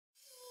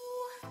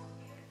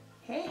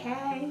Hei,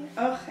 hei.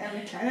 Jeg er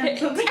litt klein.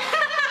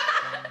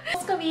 Nå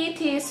skal vi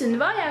til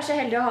Sunniva. Jeg er så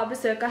heldig å ha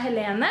besøk av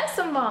Helene,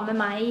 som var med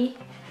meg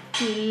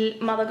til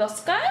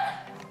Madagaskar.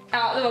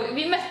 Ja,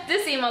 vi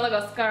møttes i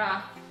Madagaskar da.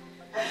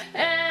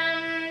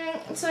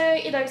 Så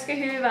i dag skal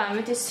hun være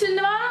med til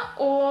Sunniva,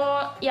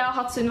 og jeg har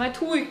hatt Sunniva i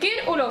 2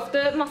 uker og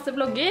lovte masse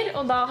vlogger,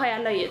 og da har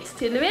jeg løyet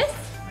tydeligvis.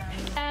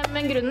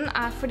 Men grunnen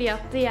er fordi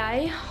at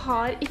jeg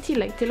har i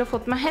tillegg til å ha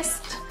fått meg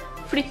hest,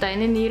 flyttet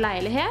inn i en ny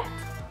leilighet,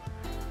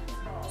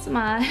 som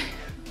er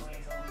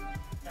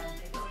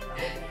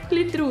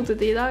litt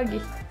rotete i dag.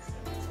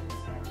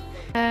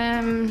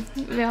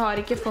 Vi har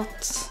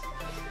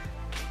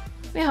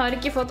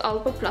ikke fått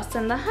alt på plass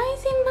enda. Hei,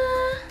 Simba!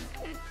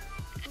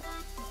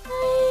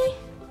 Hei!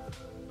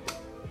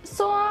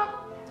 Så,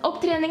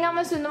 opptreningen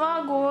med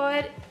Sunniva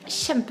går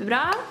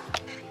kjempebra.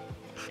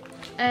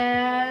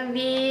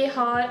 Vi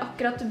har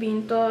akkurat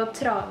begynt å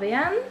trave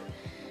igjen.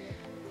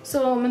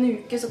 Så om en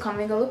uke så kan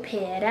vi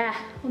galoppere,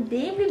 og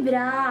det blir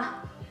bra.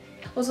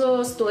 Og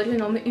så står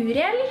hun nå med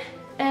Uriel,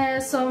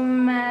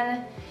 som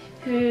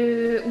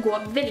hun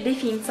går veldig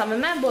fint sammen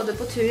med, både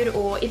på tur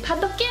og i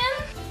paddocken.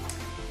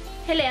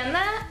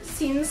 Helene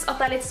synes at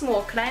det er litt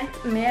småkleint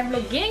med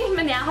vlogging,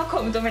 men jeg har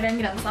kommet over den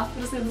grensa,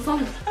 for å si det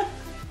sånn.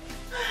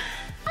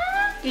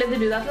 Gleder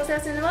du deg til å se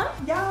Sunniva?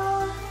 Ja!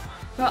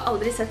 Du har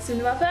aldri sett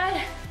Sunniva før.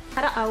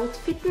 Her er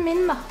outfiten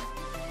min da,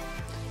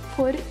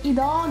 for i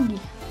dag.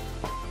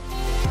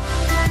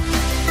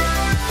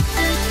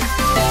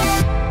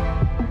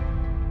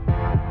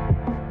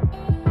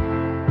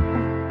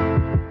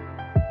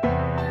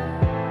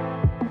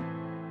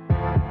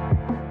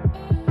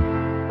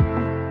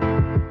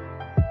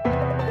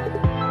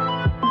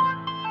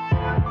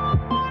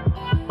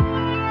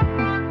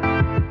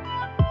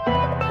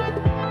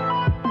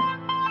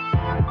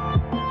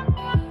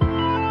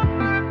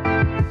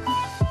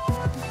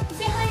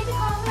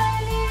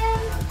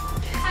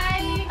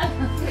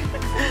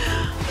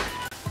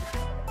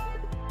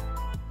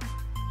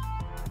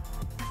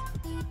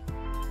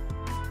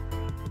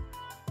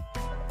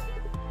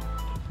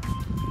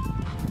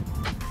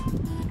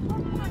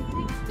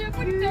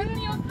 For den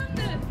jobben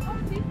du! Å,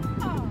 fy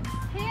faen!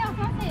 Se at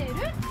han ser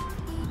ut!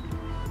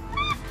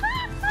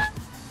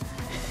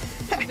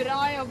 Bra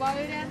jobba,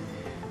 Uriel!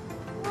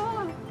 Å,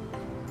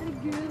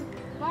 herregud!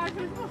 Hva er det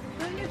for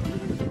kostnader?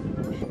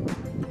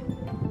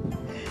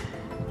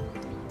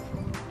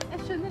 Jeg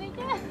skjønner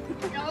ikke!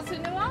 Ja,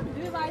 Sunniva,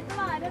 du vet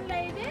å være en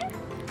lady!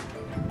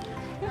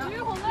 Du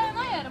holder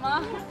henne å gjøre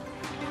meg!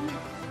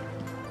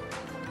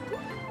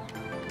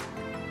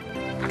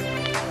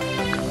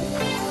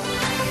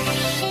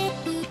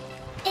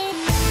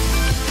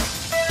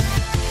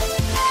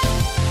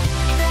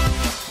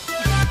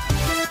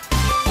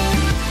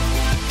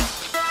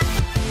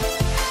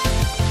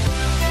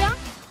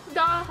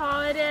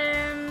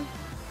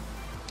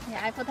 Jeg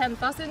har fått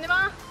hentet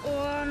Sunniva,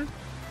 og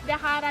det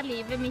her er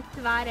livet mitt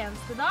hver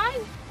eneste dag,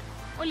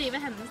 og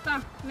livet hennes da,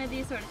 med de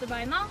sølete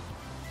beina.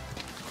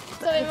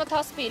 Så vi må ta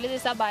og spyle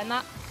disse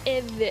beina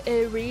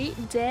every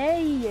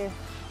day.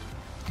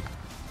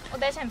 Og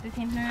det er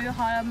kjempefint når hun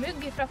har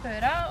mugg fra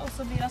før av, og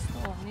så blir hun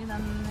stående i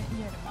den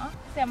gjørma.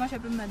 Så jeg må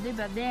kjøpe Muddy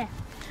Buddy.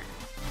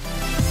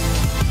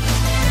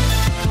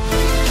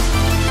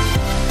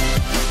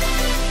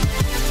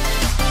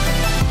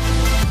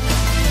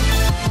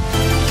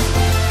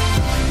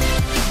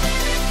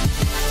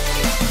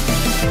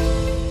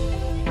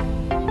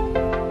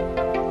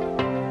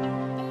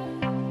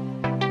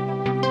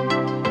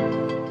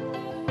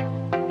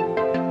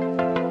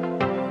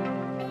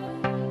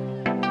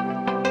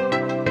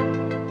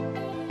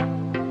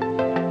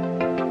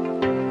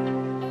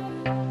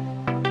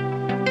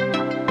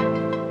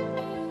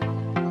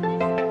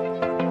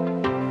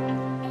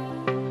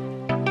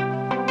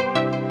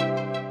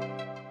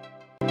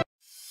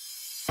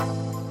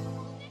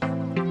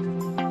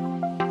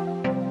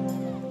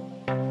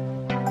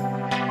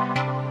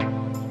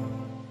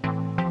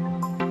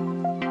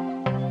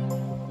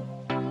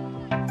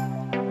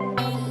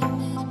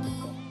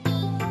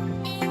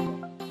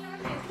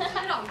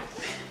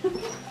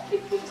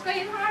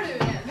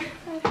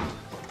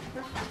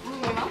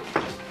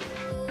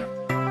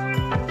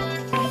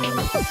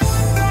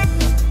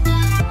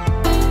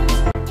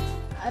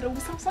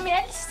 Rosa som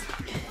helst.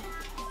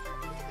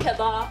 Ja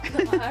da,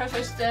 dette er det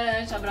første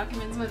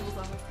sjabraken min som er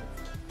rosa.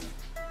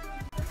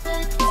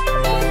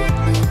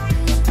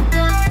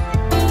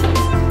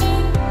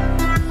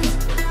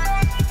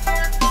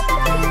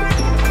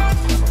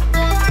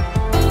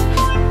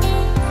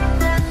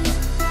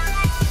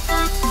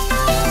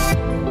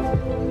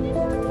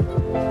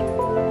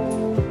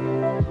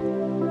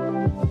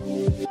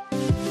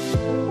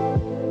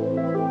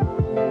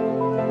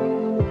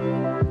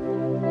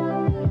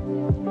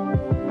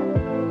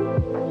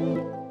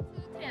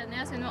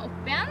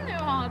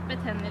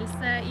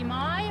 Betennelse i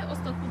mai og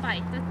stått på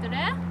beite etter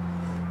det.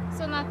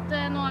 Sånn at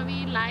nå har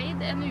vi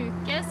leid en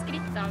uke,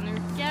 skrittet en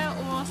uke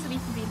og så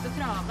vidt begynt å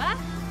trave.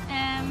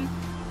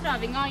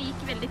 Travinga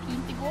gikk veldig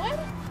fint i går,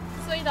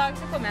 så i dag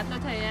så kommer jeg til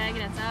å tøye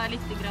grensa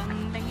litt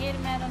lenger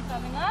med den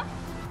travinga.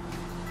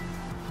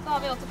 Så har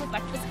vi også fått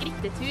vært på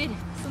skrittetur,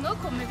 så nå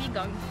kommer vi i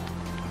gang.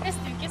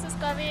 Neste uke så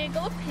skal vi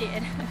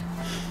galoppere.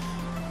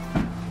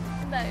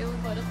 Det er jo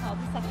bare å ta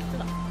det sakte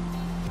da.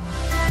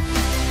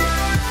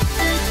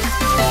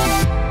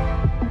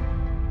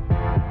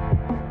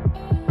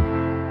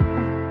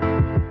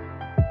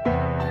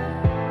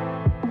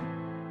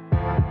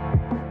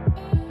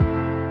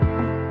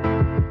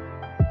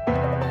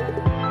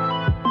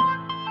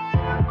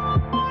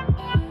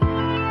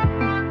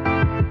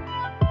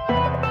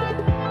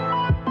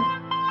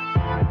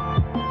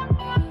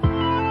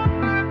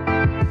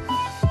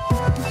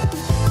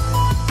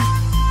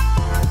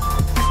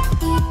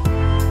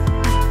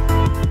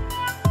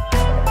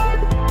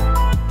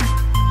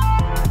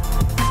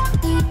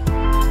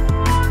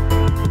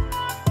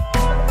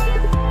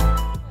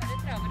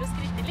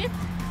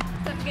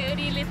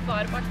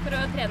 Barbart for å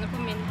trene på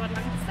min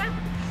balanse.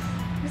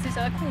 Jeg synes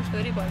det er koselig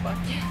å ri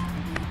barbart.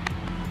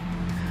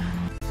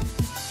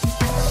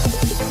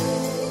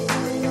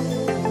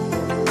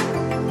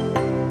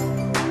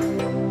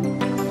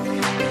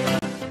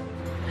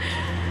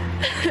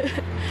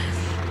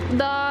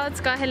 Da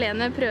skal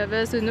Helene prøve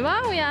Sunniva,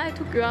 og jeg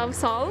tok jo av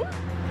salen.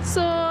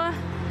 Så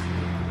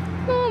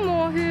nå må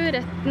hun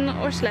retten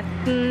og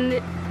sletten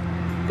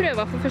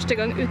prøve for første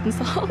gang uten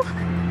sal.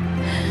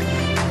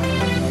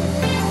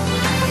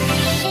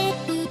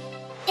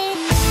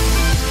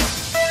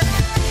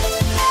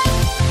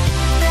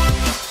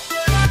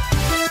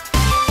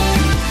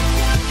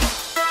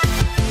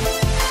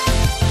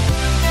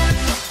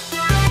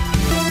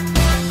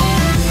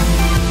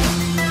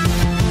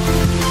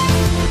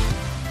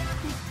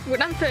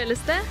 Hvordan føles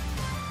det?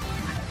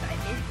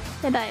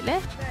 Det er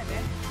deilig. Det er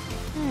deilig.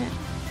 Ja.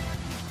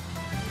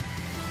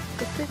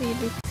 Godt å ri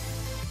litt.